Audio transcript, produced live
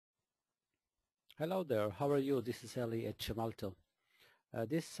Hello there, how are you? This is Eli at Gemalto.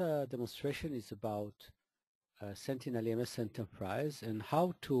 This demonstration is about Sentinel EMS Enterprise and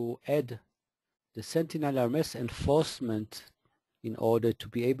how to add the Sentinel RMS enforcement in order to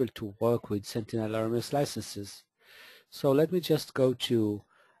be able to work with Sentinel RMS licenses. So let me just go to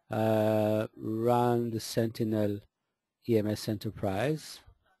run the Sentinel EMS Enterprise,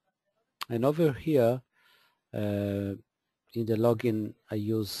 and over here in the login I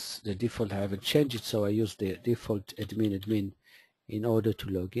use the default. I haven't changed it, so I use the default admin in order to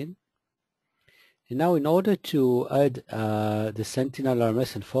log in. And now in order to add the Sentinel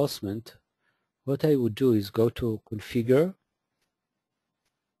RMS enforcement, what I would do is go to Configure,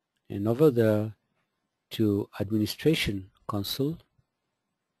 and over there to Administration Console,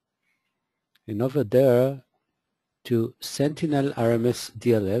 and over there to Sentinel RMS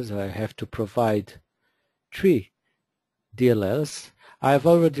DLLs. I have to provide 3 DLLs. I have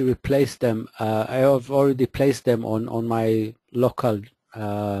already replaced them. I have already placed them on my local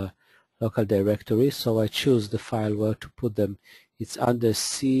directory, so I choose the file where to put them. It's under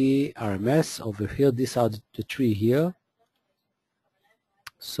C RMS over here. These are the 3 here.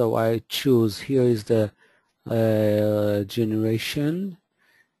 So I choose, here is the generation,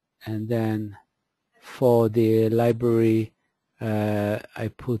 and then for the library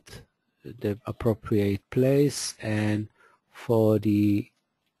I put the appropriate place, and for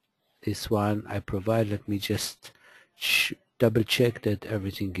this one I provide, let me just double check that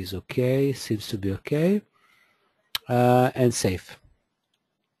everything is okay. Seems to be okay, and save.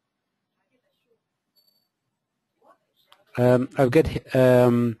 I've got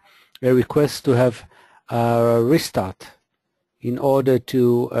a request to have a restart in order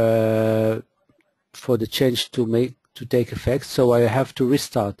to for the change to take effect. So I have to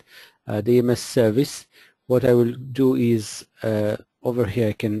restart the EMS service. What I will do is over here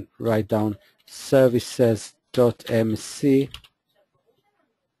I can write down services.msc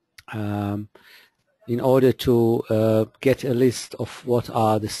in order to get a list of what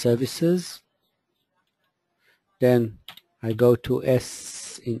are the services. Then I go to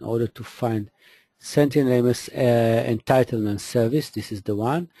S in order to find Sentinel EMS entitlement service. This is the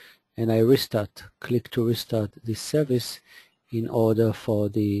one, and I restart. Click to restart this service in order for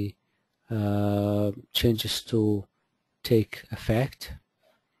the changes to take effect.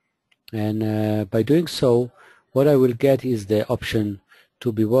 And by doing so, what I will get is the option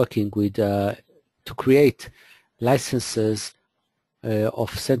to be working with to create licenses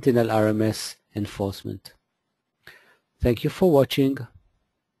of Sentinel RMS enforcement. Thank you for watching.